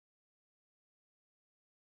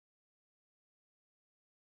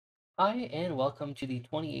Hi, and welcome to the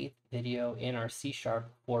 28th video in our C#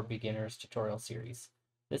 for Beginners tutorial series.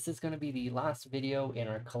 This is going to be the last video in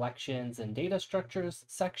our collections and data structures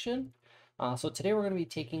section. So today we're going to be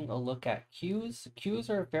taking a look at queues. Queues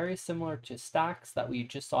are very similar to stacks that we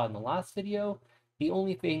just saw in the last video. The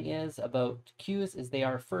only thing is about queues is they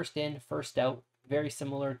are first in, first out, very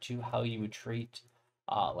similar to how you would treat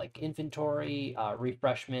like inventory,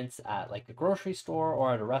 refreshments at like a grocery store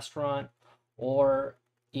or at a restaurant, or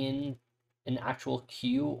in an actual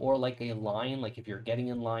queue or like a line, like if you're getting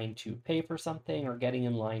in line to pay for something or getting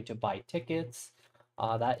in line to buy tickets.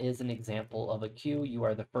 That is an example of a queue. You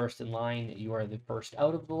are the first in line, you are the first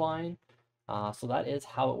out of the line. So that is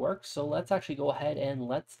how it works. So let's actually go ahead and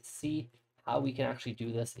let's see how we can actually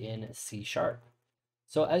do this in C#.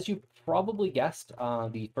 So as you probably guessed,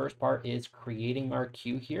 the first part is creating our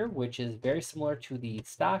queue here, which is very similar to the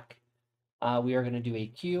stack. We are going to do a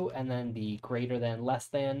queue and then the greater than, less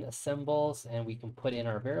than symbols, and we can put in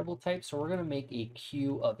our variable type. So we're going to make a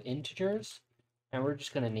queue of integers, and we're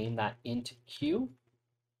just going to name that int queue,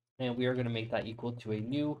 and we are going to make that equal to a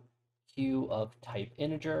new queue of type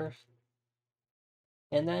integer.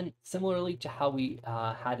 And then similarly to how we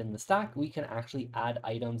had in the stack, we can actually add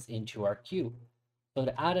items into our queue. So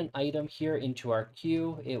to add an item here into our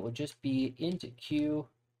queue, it would just be int queue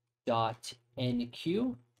dot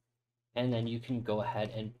enqueue, and then you can go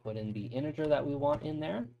ahead and put in the integer that we want in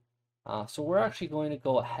there. So we're actually going to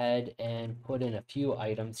go ahead and put in a few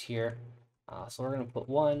items here. So we're going to put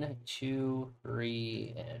 1, 2,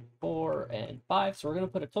 3, and 4, and 5. So we're going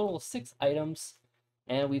to put a total of 6 items,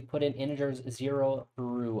 and we put in integers 0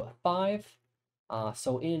 through 5.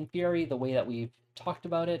 So in theory, the way that we've talked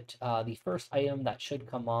about it, the first item that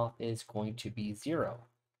should come off is going to be 0.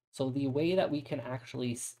 So the way that we can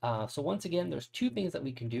actually, so once again, there's two things that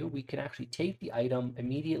we can do. We can actually take the item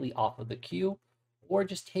immediately off of the queue, or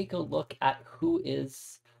just take a look at who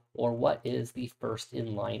is or what is the first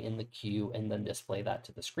in line in the queue and then display that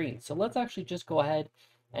to the screen. So let's actually just go ahead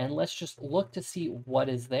and let's just look to see what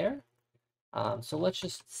is there. So let's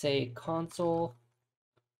just say console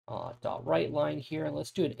dot write line here, and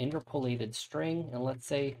let's do an interpolated string, and let's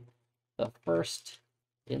say the first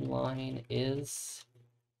in line is,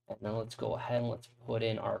 and then let's go ahead and let's put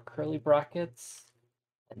in our curly brackets,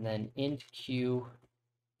 and then int queue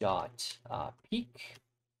dot peak.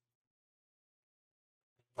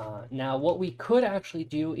 Now what we could actually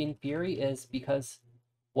do in theory is, because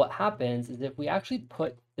what happens is if we actually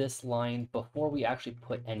put this line before we actually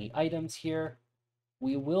put any items here,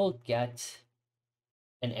 we will get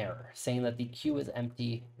an error saying that the queue is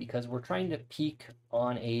empty because we're trying to peek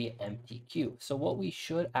on a empty queue. So what we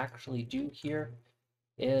should actually do here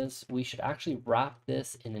is we should actually wrap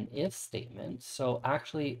this in an if statement. So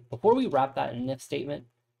actually, before we wrap that in an if statement,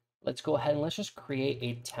 let's go ahead and let's just create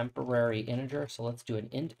a temporary integer. So let's do an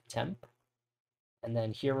int temp. And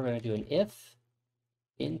then here we're going to do an if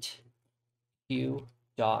int queue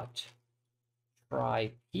dot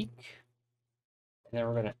try peak. And then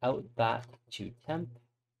we're going to out that to temp.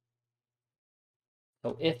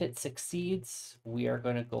 So if it succeeds, we are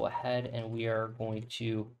going to go ahead and we are going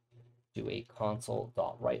to do a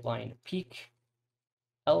console.writeLine peak.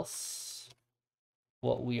 Else,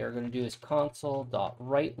 what we are going to do is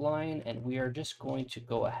console.writeLine, and we are just going to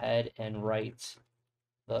go ahead and write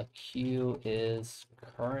the queue is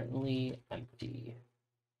currently empty.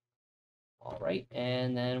 All right,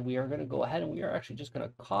 and then we are going to go ahead and we are actually just going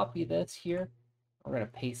to copy this here. We're going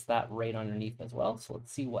to paste that right underneath as well. So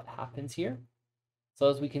let's see what happens here. So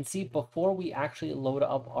as we can see, before we actually load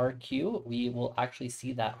up our queue, we will actually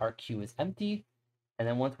see that our queue is empty. And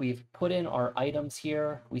then once we've put in our items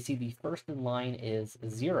here, we see the first in line is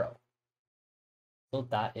 0. So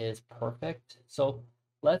that is perfect. So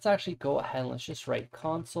let's actually go ahead and let's just write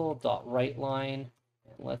console.writeLine. And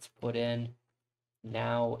let's put in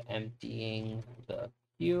now emptying the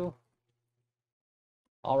queue.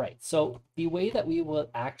 All right, so the way that we will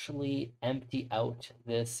actually empty out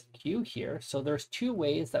this queue here, so there's two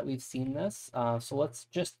ways that we've seen this. So let's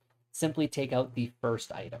just simply take out the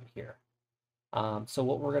first item here. So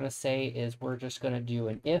what we're going to say is we're just going to do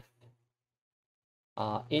an if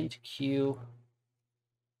int queue,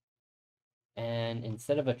 and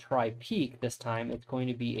instead of a try peak this time, it's going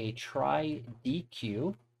to be a try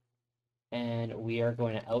dequeue, and we are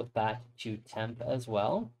going to out that to temp as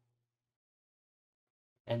well.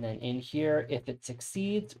 And then in here, if it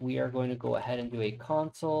succeeds, we are going to go ahead and do a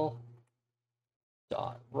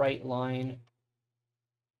console.writeLine.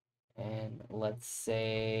 And let's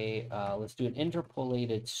say, let's do an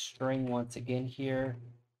interpolated string once again here.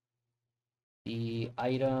 The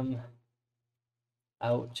item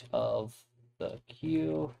out of the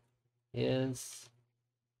queue is,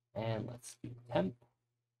 and let's do temp.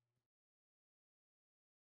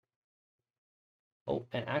 Oh,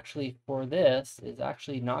 and actually for this is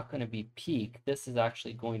actually not going to be peak. This is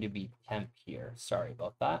actually going to be temp here. Sorry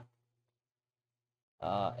about that.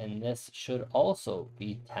 And this should also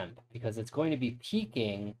be temp because it's going to be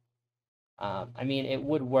peaking. I mean, it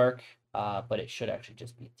would work, but it should actually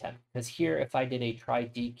just be temp. Because here, if I did a try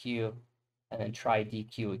DQ and then try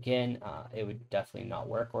DQ again, it would definitely not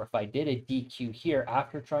work. Or if I did a DQ here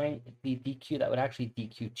after trying the DQ, that would actually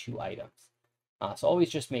DQ 2 items. So always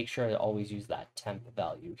just make sure to always use that temp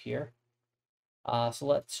value here. So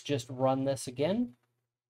let's just run this again.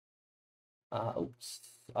 Oops.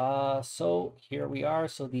 So here we are.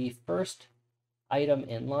 So the first item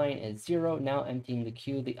in line is 0. Now emptying the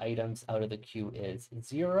queue, the items out of the queue is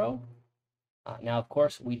 0. Now, of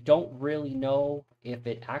course, we don't really know if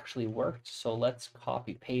it actually worked. So let's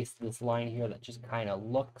copy paste this line here that just kind of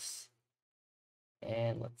looks.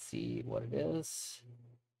 And let's see what it is.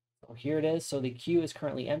 So here it is. So the queue is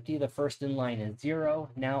currently empty. The first in line is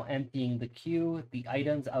 0. Now emptying the queue, the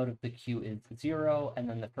items out of the queue is 0. And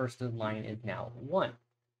then the first in line is now 1,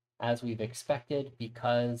 as we've expected,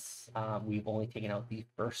 because we've only taken out the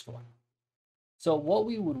first one. So what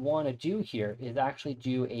we would want to do here is actually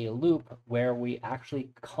do a loop where we actually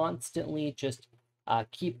constantly just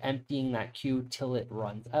keep emptying that queue till it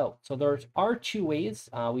runs out. So there are 2 ways.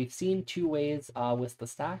 We've seen 2 ways with the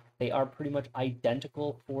stack. They are pretty much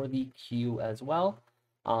identical for the queue as well.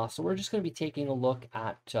 So we're just going to be taking a look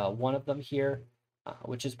at one of them here,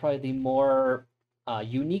 which is probably the more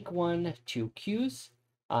unique one to queues.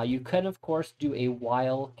 You can, of course, do a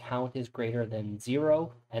while count is greater than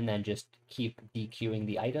 0 and then just keep dequeuing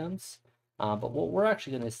the items. But what we're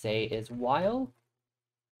actually going to say is while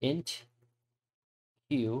int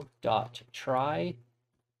queue dot try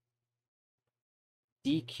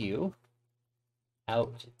dequeue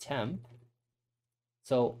out temp.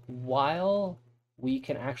 So while we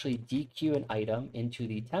can actually dequeue an item into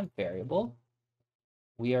the temp variable,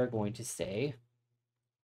 we are going to say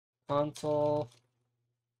console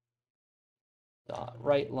dot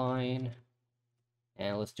write line,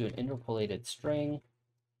 and let's do an interpolated string,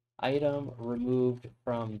 item removed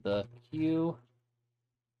from the queue,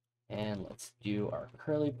 and let's do our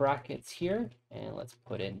curly brackets here, and let's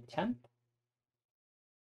put in temp,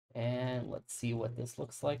 and let's see what this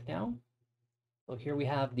looks like now. So here we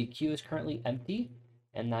have the queue is currently empty,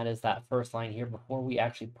 and that is that first line here before we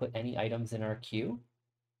actually put any items in our queue.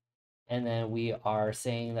 And then we are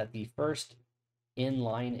saying that the first in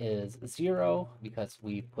line is 0 because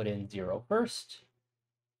we put in 0 first.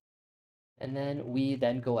 And then we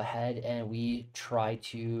then go ahead and we try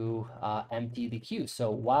to empty the queue.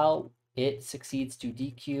 So while it succeeds to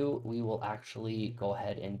dequeue, we will actually go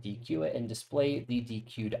ahead and dequeue it and display the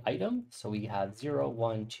dequeued item. So we have 0,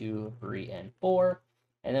 1, 2, 3, and 4.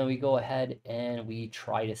 And then we go ahead and we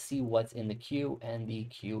try to see what's in the queue, and the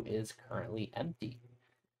queue is currently empty.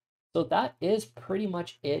 So that is pretty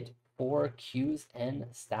much it for queues and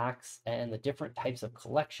stacks and the different types of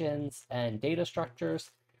collections and data structures.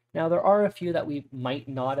 Now, there are a few that we might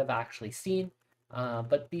not have actually seen,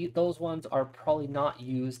 but those ones are probably not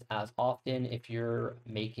used as often. If you're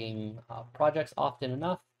making projects often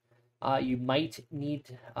enough, you might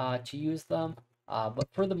need to use them. But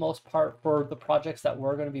for the most part, for the projects that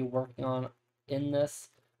we're going to be working on in this,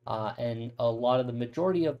 and a lot of the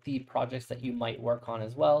majority of the projects that you might work on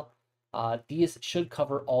as well, these should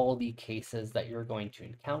cover all the cases that you're going to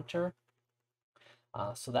encounter.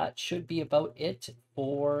 So that should be about it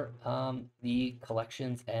for the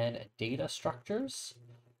collections and data structures.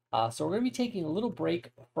 So we're going to be taking a little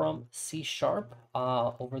break from C#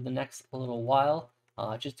 over the next little while,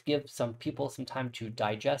 just to give some people some time to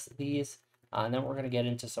digest these. And then we're going to get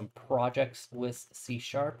into some projects with C#.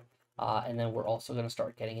 And then we're also going to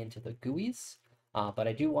start getting into the GUIs. But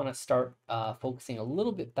I do want to start focusing a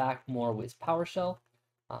little bit back more with PowerShell.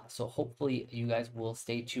 So hopefully you guys will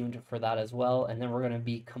stay tuned for that as well. And then we're going to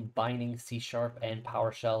be combining C# and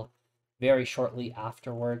PowerShell very shortly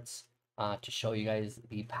afterwards to show you guys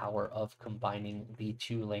the power of combining the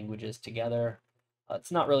 2 languages together.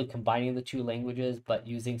 It's not really combining the 2 languages, but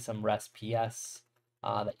using some REST-PS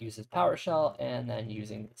that uses PowerShell and then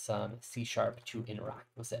using some C# to interact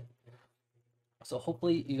with it. So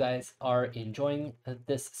hopefully you guys are enjoying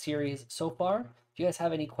this series so far. If you guys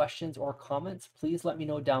have any questions or comments, please let me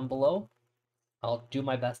know down below. I'll do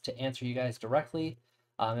my best to answer you guys directly.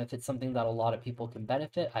 If it's something that a lot of people can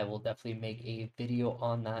benefit, I will definitely make a video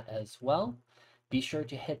on that as well. Be sure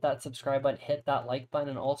to hit that subscribe button, hit that like button,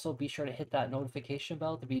 and also be sure to hit that notification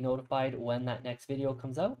bell to be notified when that next video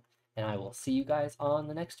comes out. and I will see you guys on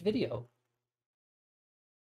the next video.